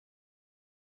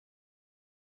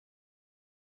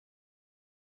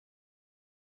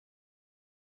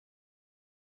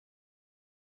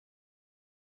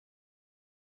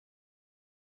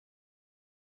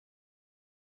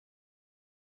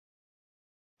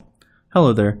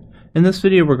Hello there. In this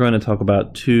video we're going to talk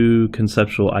about two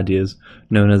conceptual ideas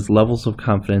known as levels of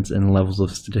confidence and levels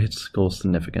of statistical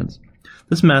significance.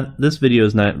 This video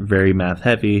is not very math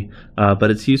heavy,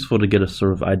 but it's useful to get a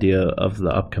sort of idea of the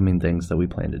upcoming things that we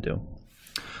plan to do.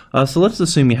 So let's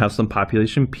assume you have some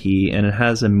population P and it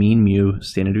has a mean mu,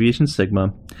 standard deviation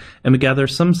sigma, and we gather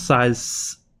some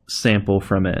size sample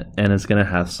from it, and it's going to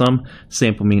have some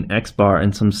sample mean x bar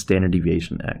and some standard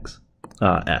deviation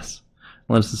s.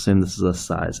 Let's assume this is a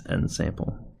size n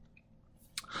sample.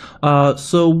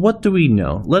 So what do we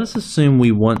know? Let us assume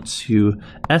we want to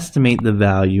estimate the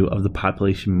value of the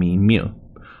population mean mu.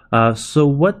 So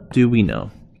what do we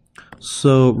know?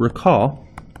 So recall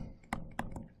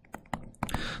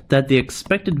that the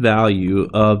expected value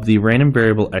of the random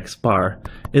variable x bar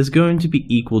is going to be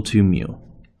equal to mu.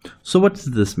 So what does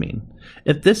this mean?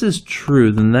 If this is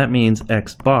true, then that means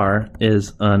x bar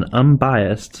is an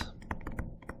unbiased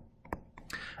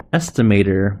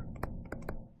estimator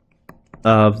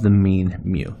of the mean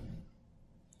mu.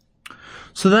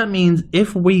 So that means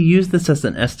if we use this as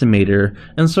an estimator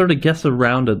and sort of guess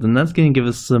around it, then that's going to give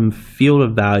us some field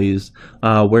of values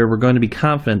where we're going to be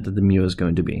confident that the mu is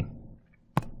going to be.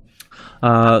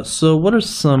 So what are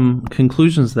some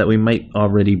conclusions that we might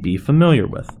already be familiar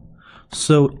with?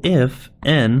 So if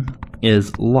n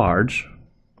is large,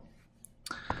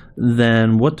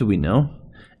 then what do we know?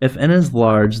 If n is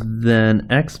large, then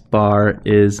x bar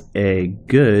is a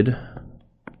good,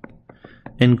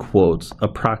 in quotes,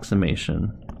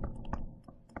 approximation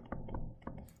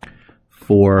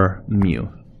for mu.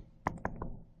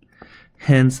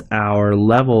 Hence, our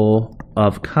level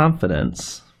of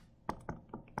confidence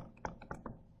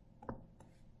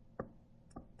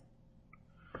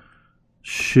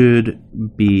should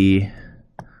be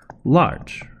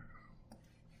large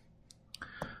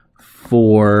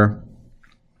for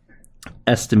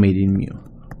estimating mu,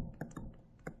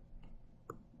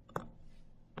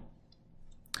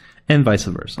 and vice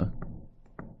versa.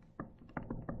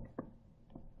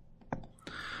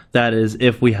 That is,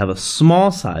 if we have a small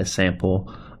size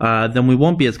sample, then we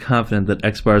won't be as confident that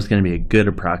x bar is going to be a good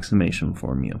approximation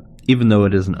for mu, even though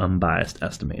it is an unbiased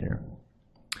estimator.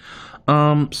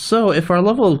 So if our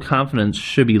level of confidence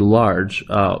should be large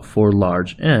for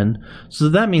large n, so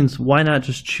that means why not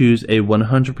just choose a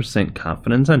 100%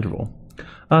 confidence interval?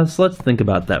 So let's think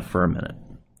about that for a minute.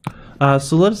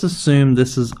 So let's assume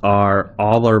this is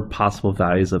all our possible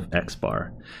values of x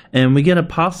bar, and we get a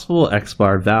possible x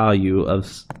bar value of,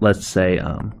 let's say,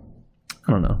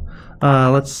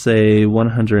 let's say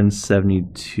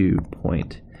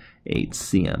 172.8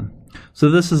 cm. So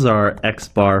this is our x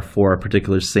bar for a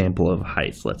particular sample of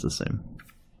heights, let's assume.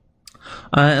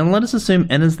 And let us assume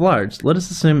n is large. Let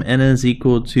us assume n is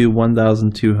equal to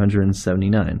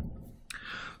 1,279.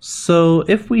 So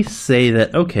if we say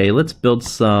that, okay, let's build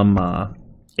some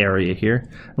area here,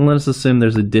 and let us assume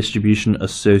there's a distribution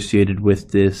associated with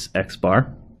this x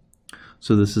bar.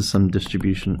 So this is some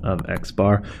distribution of x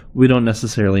bar. We don't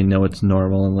necessarily know it's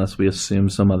normal unless we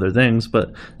assume some other things,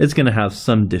 but it's going to have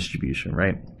some distribution,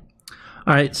 right?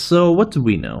 All right, so what do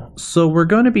we know? So we're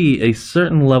going to be a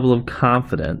certain level of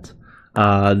confidence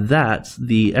that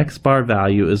the x bar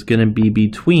value is going to be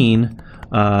between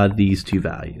these two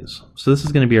values. So this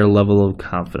is going to be our level of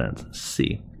confidence,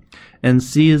 C. And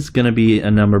C is going to be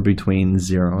a number between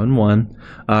 0 and 1,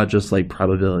 just like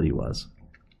probability was.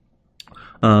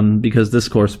 Because this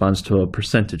corresponds to a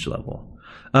percentage level.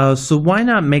 So why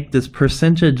not make this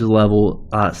percentage level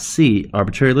C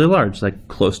arbitrarily large, like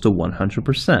close to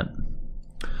 100%?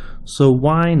 So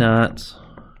why not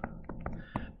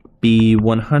be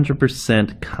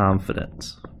 100%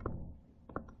 confident?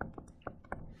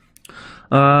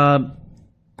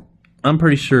 I'm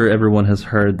pretty sure everyone has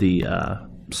heard the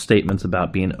statements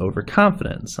about being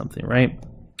overconfident in something, right?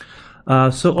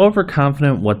 So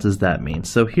overconfident, what does that mean?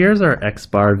 So here's our x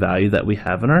bar value that we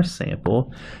have in our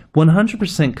sample.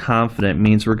 100% confident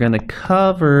means we're going to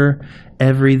cover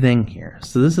everything here.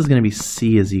 So this is going to be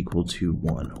C is equal to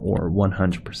 1, or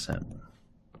 100%.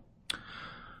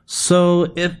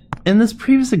 So if in this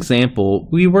previous example,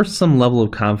 we were some level of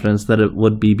confidence that it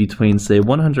would be between, say,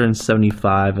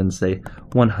 175 and, say,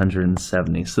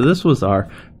 170. So this was our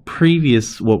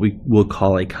previous, what we will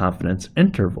call a confidence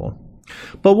interval.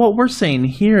 But what we're saying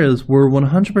here is we're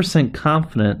 100%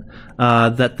 confident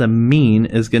that the mean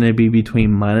is going to be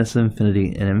between minus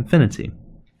infinity and infinity.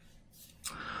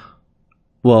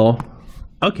 Well,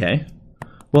 okay.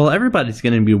 Well, everybody's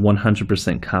going to be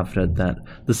 100% confident that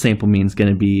the sample mean is going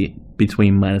to be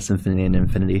between minus infinity and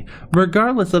infinity,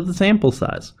 regardless of the sample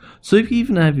size. So if you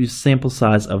even have a sample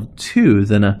size of 2,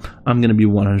 then I'm going to be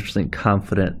 100%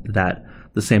 confident that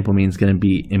the sample mean is going to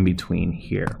be in between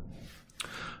here.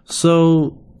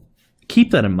 So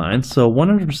keep that in mind. So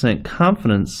 100%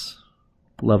 confidence,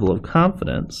 level of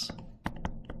confidence,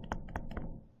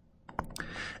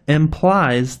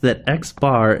 implies that x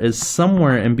bar is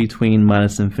somewhere in between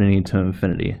minus infinity to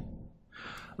infinity.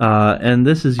 And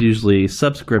this is usually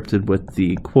subscripted with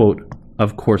the quote,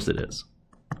 "Of course it is."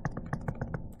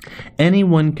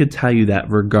 Anyone could tell you that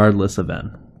regardless of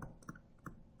n,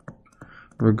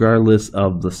 regardless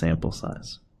of the sample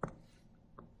size.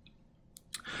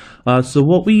 So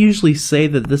what we usually say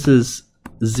that this is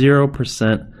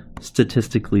 0%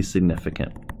 statistically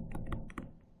significant.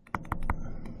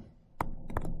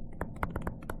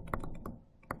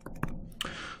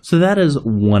 So that is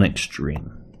one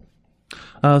extreme.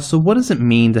 So what does it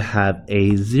mean to have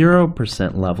a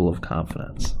 0% level of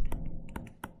confidence?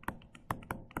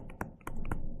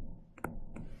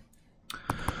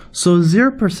 So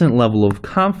 0% level of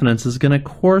confidence is going to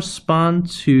correspond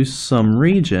to some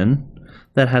region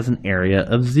that has an area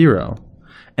of 0.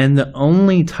 And the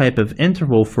only type of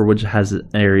interval for which it has an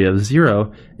area of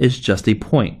 0 is just a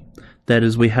point. That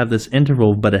is, we have this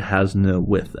interval, but it has no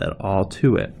width at all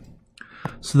to it.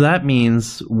 So that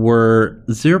means we're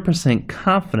 0%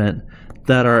 confident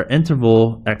that our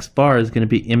interval x bar is going to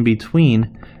be in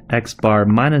between x bar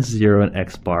minus 0 and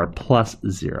x bar plus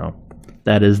 0.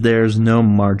 That is, there's no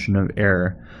margin of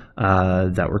error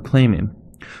that we're claiming.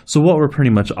 So what we're pretty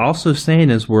much also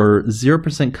saying is we're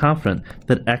 0% confident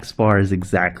that x bar is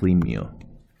exactly mu.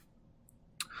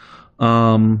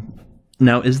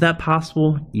 Now, is that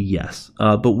possible? Yes.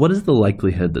 But what is the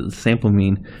likelihood that the sample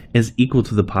mean is equal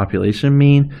to the population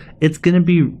mean? It's going to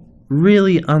be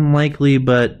really unlikely,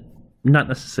 but not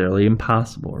necessarily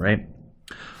impossible, right?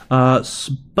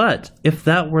 But if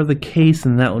that were the case,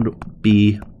 then that would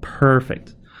be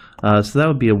perfect. So that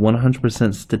would be a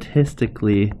 100%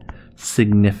 statistically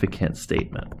significant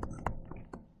statement,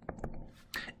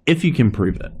 if you can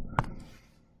prove it.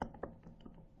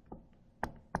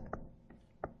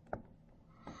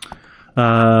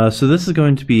 So this is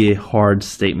going to be a hard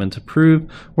statement to prove,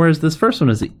 whereas this first one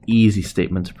is an easy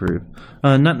statement to prove.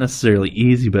 Not necessarily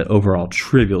easy, but overall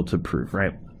trivial to prove,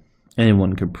 right?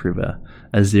 Anyone could prove a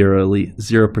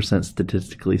 0%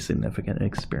 statistically significant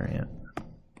experiment.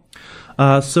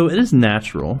 So it is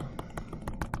natural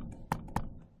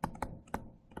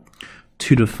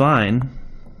to define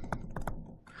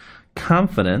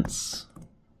confidence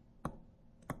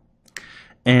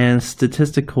and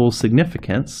statistical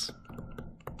significance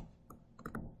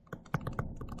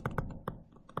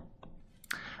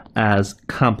as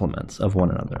complements of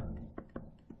one another.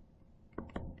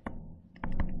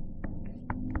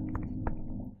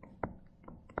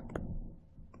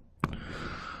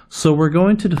 So we're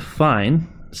going to define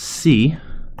C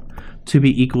to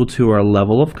be equal to our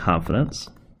level of confidence,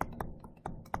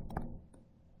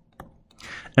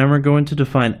 and we're going to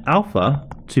define alpha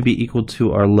to be equal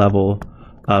to our level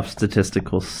of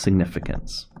statistical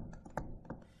significance.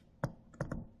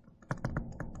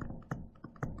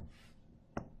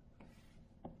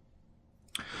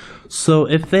 So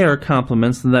if they are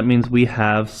complements, then that means we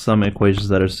have some equations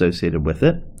that are associated with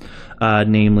it.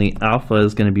 Namely, alpha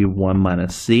is going to be 1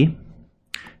 minus c,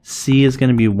 c is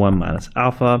going to be 1 minus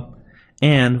alpha,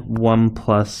 and 1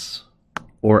 plus,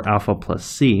 or alpha plus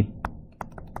c,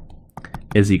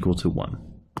 is equal to 1.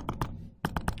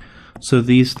 So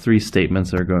these three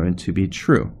statements are going to be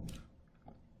true.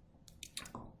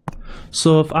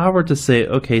 So if I were to say,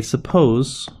 okay,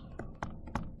 suppose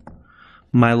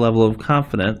my level of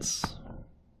confidence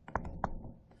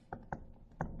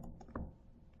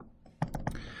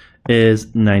is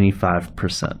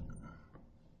 95%.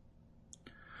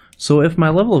 So if my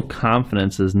level of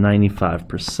confidence is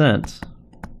 95%,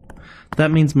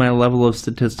 that means my level of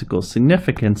statistical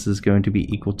significance is going to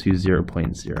be equal to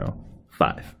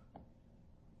 0.05.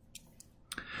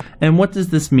 And what does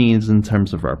this mean in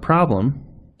terms of our problem?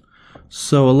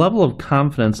 So a level of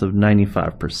confidence of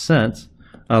 95%,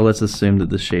 let's assume that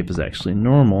the shape is actually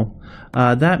normal.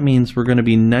 That means we're going to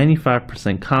be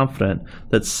 95% confident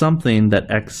that something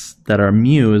that our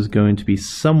mu is going to be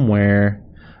somewhere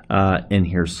in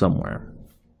here somewhere.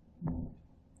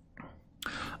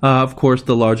 Of course,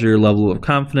 the larger your level of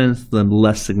confidence, the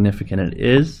less significant it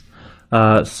is.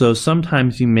 So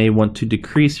sometimes you may want to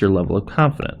decrease your level of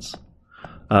confidence.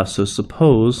 So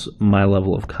suppose my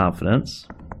level of confidence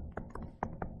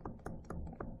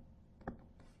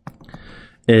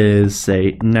is,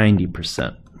 say,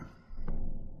 90%.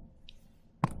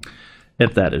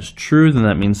 If that is true, then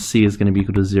that means C is going to be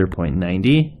equal to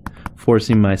 0.90,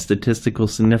 forcing my statistical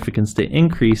significance to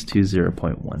increase to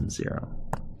 0.10.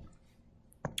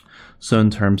 So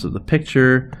in terms of the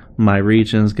picture, my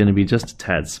region is going to be just a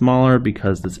tad smaller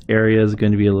because this area is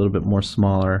going to be a little bit more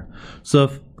smaller. So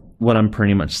if what I'm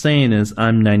pretty much saying is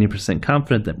I'm 90%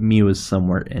 confident that mu is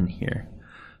somewhere in here.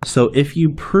 So if you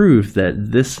prove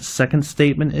that this second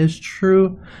statement is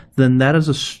true, then that is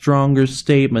a stronger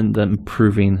statement than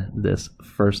proving this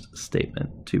first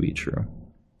statement to be true,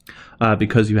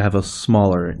 because you have a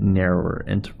smaller, narrower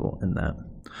interval in that.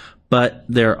 But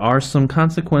there are some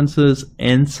consequences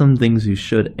and some things you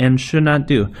should and should not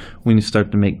do when you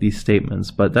start to make these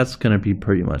statements. But that's going to be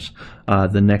pretty much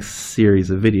the next series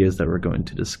of videos that we're going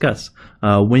to discuss.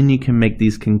 When you can make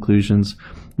these conclusions,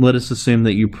 let us assume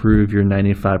that you prove you're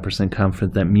 95%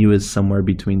 confident that mu is somewhere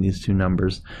between these two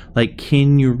numbers. Like,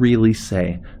 can you really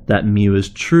say that mu is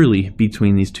truly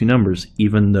between these two numbers,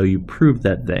 even though you proved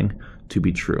that thing to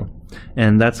be true?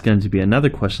 And that's going to be another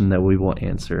question that we will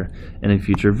answer in a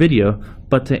future video.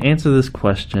 But to answer this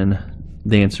question,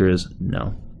 the answer is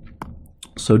no.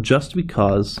 So just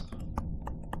because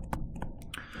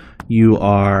you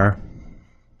are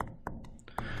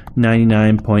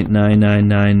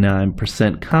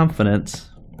 99.9999% confident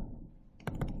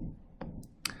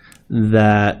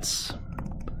that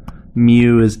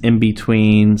mu is in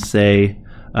between, say,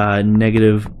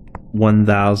 negative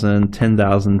 1,000,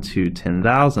 10,000 to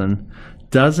 10,000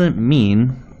 doesn't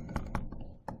mean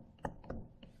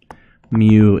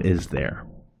mu is there.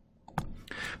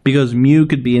 Because mu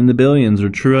could be in the billions or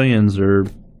trillions or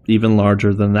even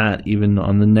larger than that, even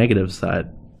on the negative side.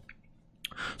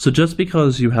 So just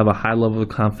because you have a high level of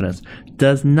confidence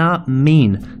does not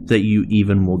mean that you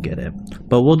even will get it.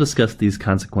 But we'll discuss these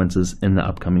consequences in the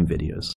upcoming videos.